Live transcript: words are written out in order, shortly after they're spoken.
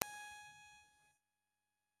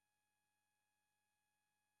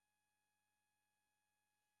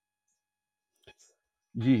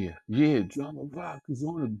Drama Rock is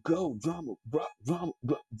on the go. Drama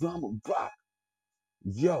Rock.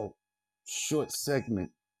 Yo, short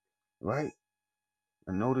segment, right?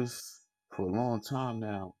 I noticed for a long time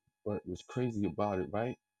now, but what's crazy about it,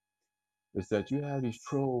 right, is that you have these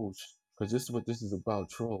trolls, because this is what this is about,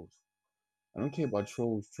 trolls. I don't care about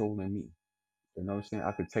trolls trolling me. You know what I'm saying?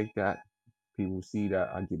 I could take that. People see that,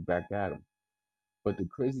 I get back at them. But the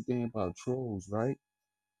crazy thing about trolls, right?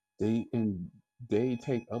 They and they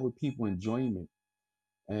take other people enjoyment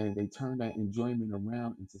and they turn that enjoyment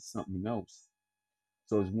around into something else.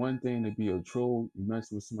 So it's one thing to be a troll, you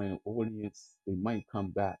mess with somebody in the audience, they might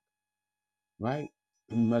come back, right?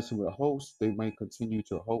 You messing with a host, they might continue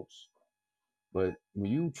to host. But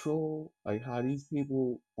when you troll, like how these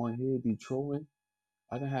people on here be trolling,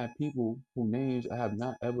 I done had people whose names I have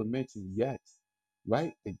not ever mentioned yet,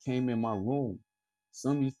 right? They came in my room.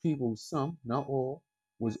 Some of these people, some, not all,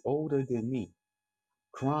 was older than me,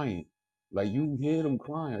 crying. Like you hear them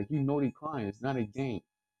crying, like you know they crying. It's not a game.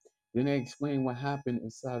 Then they explain what happened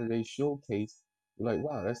inside of their showcase. You're like,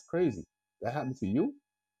 wow, that's crazy. That happened to you?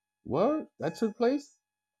 Word? That took place?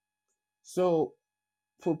 So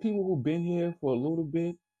for people who've been here for a little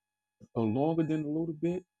bit or longer than a little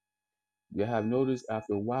bit, you have noticed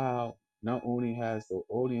after a while, not only has the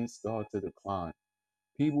audience started to decline,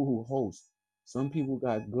 people who host, some people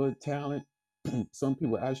got good talent, some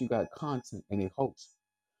people actually got content and they host.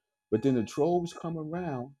 But then the trolls come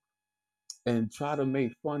around and try to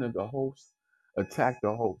make fun of the host, attack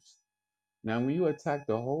the host. Now, when you attack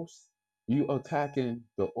the host, you attacking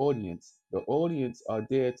the audience. The audience are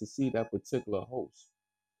there to see that particular host.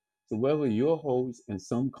 So whether your host and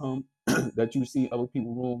some come that you see other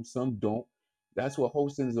people room, some don't. That's what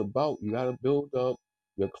hosting is about. You gotta build up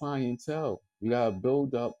your clientele. You gotta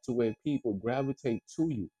build up to where people gravitate to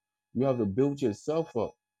you. You have to build yourself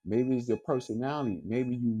up. Maybe it's your personality.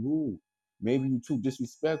 Maybe you rude. Maybe you too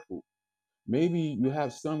disrespectful. Maybe you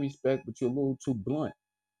have some respect, but you're a little too blunt.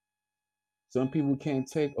 Some people can't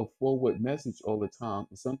take a forward message all the time,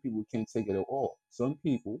 and some people can't take it at all. Some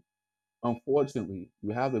people, unfortunately,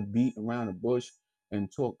 you have to beat around the bush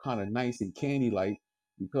and talk kind of nice and candy like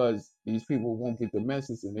because these people won't get the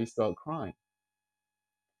message and they start crying.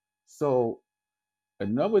 So,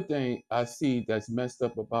 another thing I see that's messed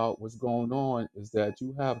up about what's going on is that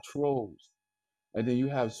you have trolls and then you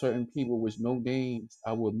have certain people with no names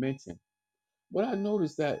I will mention. But I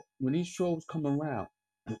noticed that when these trolls come around,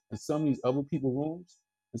 in some of these other people rooms,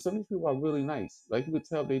 and some of these people are really nice. Like you could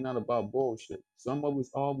tell they're not about bullshit. Some of us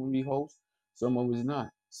are when we host, some of us not.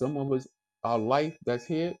 Some of us, our life that's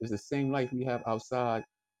here is the same life we have outside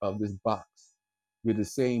of this box. We're the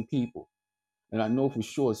same people. And I know for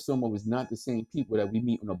sure some of us not the same people that we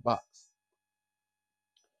meet in a box.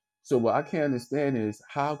 So what I can't understand is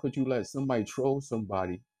how could you let somebody troll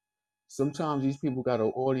somebody? Sometimes these people got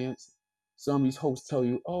an audience. Some of these hosts tell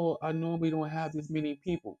you, oh, I normally don't have this many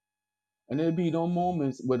people. And there'd be no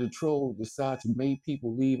moments where the troll decides to make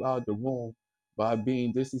people leave out the room by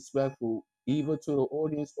being disrespectful either to the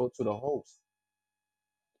audience or to the host.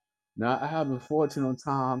 Now I have been fortunate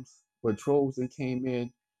times where trolls that came in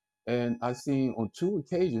and I seen on two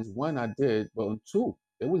occasions, one I did, but on two,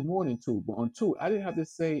 it was more than two, but on two, I didn't have to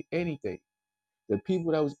say anything. The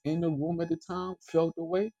people that was in the room at the time felt the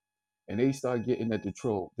way and they started getting at the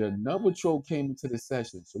troll. Then another troll came into the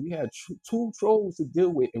session. So we had two trolls to deal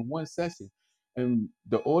with in one session. And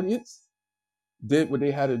the audience did what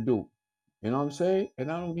they had to do. You know what I'm saying?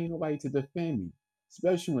 And I don't need nobody to defend me,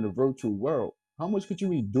 especially in the virtual world. How much could you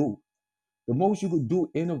really do? The most you could do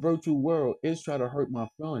in a virtual world is try to hurt my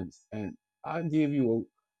feelings. And I give you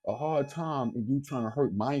a hard time if you trying to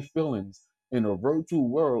hurt my feelings in a virtual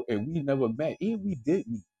world and we never met. Even we did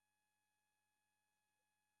meet.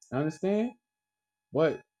 Understand?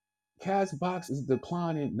 But Castbox is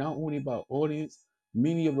declining not only by audience,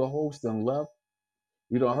 many of the hosts done left.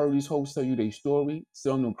 You don't heard these hosts tell you their story.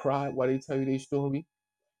 Some of them cry while they tell you their story.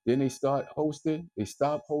 Then they start hosting, they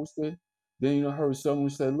stop hosting. Then you know heard someone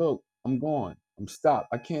say, look, I'm gone. I'm stopped.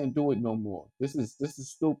 I can't do it no more. This is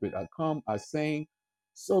stupid. I come, I sing.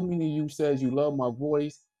 So many of you says you love my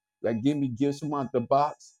voice, like give me gifts from out the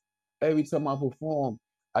box. Every time I perform,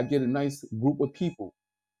 I get a nice group of people.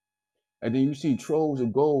 And then you see trolls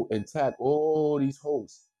that go and tag all these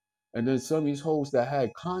hosts. And then some of these hosts that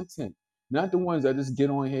had content, not the ones that just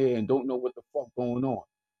get on here and don't know what the fuck going on.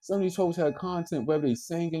 Some of these hosts had content, whether they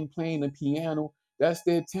singing, playing the piano, that's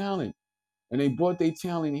their talent. And they brought their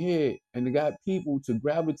talent here and they got people to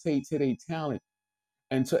gravitate to their talent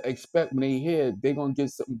and to expect when they hear they're gonna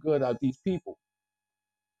get something good out of these people.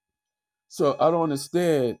 So I don't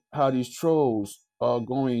understand how these trolls are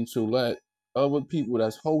going to let other people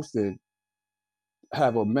that's hosting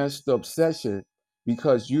have a messed up session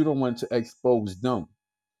because you don't want to expose them.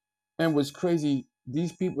 And what's crazy,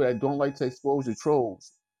 these people that don't like to expose the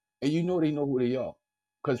trolls, and they know who they are.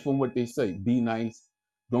 Because from what they say, be nice,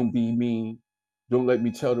 don't be mean, don't let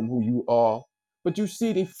me tell them who you are. But you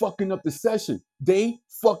see, they fucking up the session. They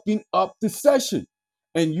fucking up the session.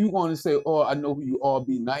 And you want to say, oh, I know who you are,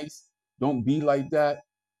 be nice. Don't be like that.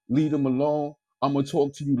 Leave them alone. I'm gonna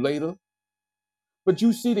talk to you later. But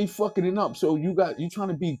you see, they fucking it up. So you trying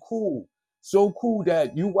to be cool. So cool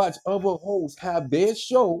that you watch other hosts have their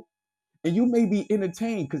show and you may be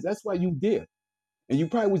entertained because that's why you there. And you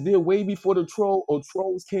probably was there way before the troll or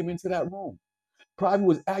trolls came into that room. Probably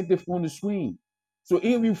was active on the screen. So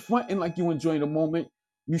even you fronting like you enjoying the moment,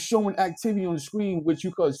 you showing activity on the screen, which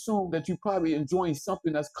you could assume that you probably enjoying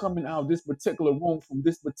something that's coming out of this particular room from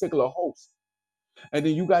this particular host. And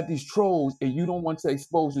then you got these trolls and you don't want to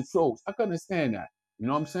expose the trolls. I can understand that. You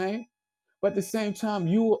know what I'm saying? But at the same time,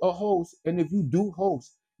 you are a host, and if you do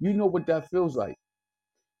host, you know what that feels like.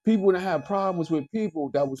 People that have problems with people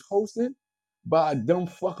that was hosted by them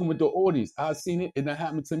fucking with the audience. I've seen it, and that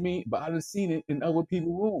happened to me, but I've seen it in other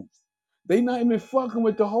people's rooms. They not even fucking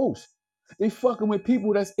with the host. They fucking with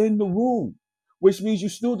people that's in the room, which means you're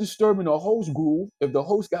still disturbing the host groove. If the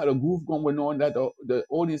host got a groove going on that the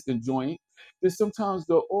audience enjoying, then sometimes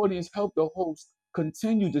the audience help the host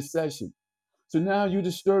continue the session. So now you're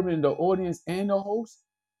disturbing the audience and the host,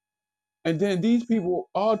 and then these people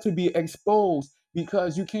are to be exposed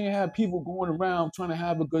because you can't have people going around trying to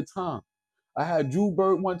have a good time. I had Drew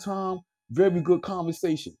Bird one time, very good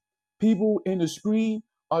conversation. People in the screen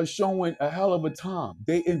are showing a hell of a time.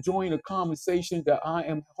 They enjoying the conversation that I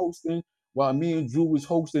am hosting while me and Drew was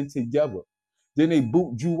hosting together. Then they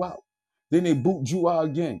boot Drew out. Then they boot Drew out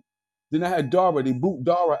again. Then I had Dara, they boot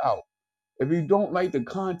Dara out. If you don't like the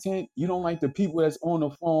content, you don't like the people that's on the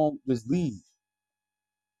phone, just leave.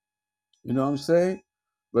 You know what I'm saying?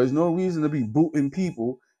 There's no reason to be booting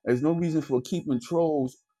people. There's no reason for keeping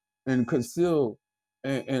trolls and conceal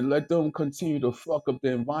and let them continue to fuck up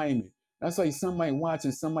the environment. That's like somebody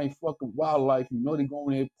watching somebody fucking wildlife. You know they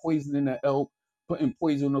going there poisoning the elk, putting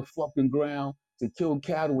poison on the fucking ground to kill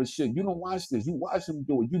cattle and shit. You don't watch this. You watch them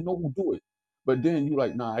do it. You know who do it. But then you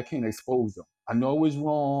like, nah, I can't expose them. I know it's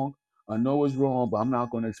wrong. I know it's wrong, but I'm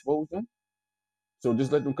not going to expose them. So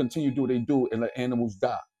just let them continue to do what they do and let animals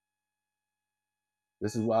die.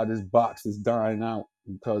 This is why this box is dying out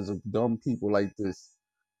because of dumb people like this.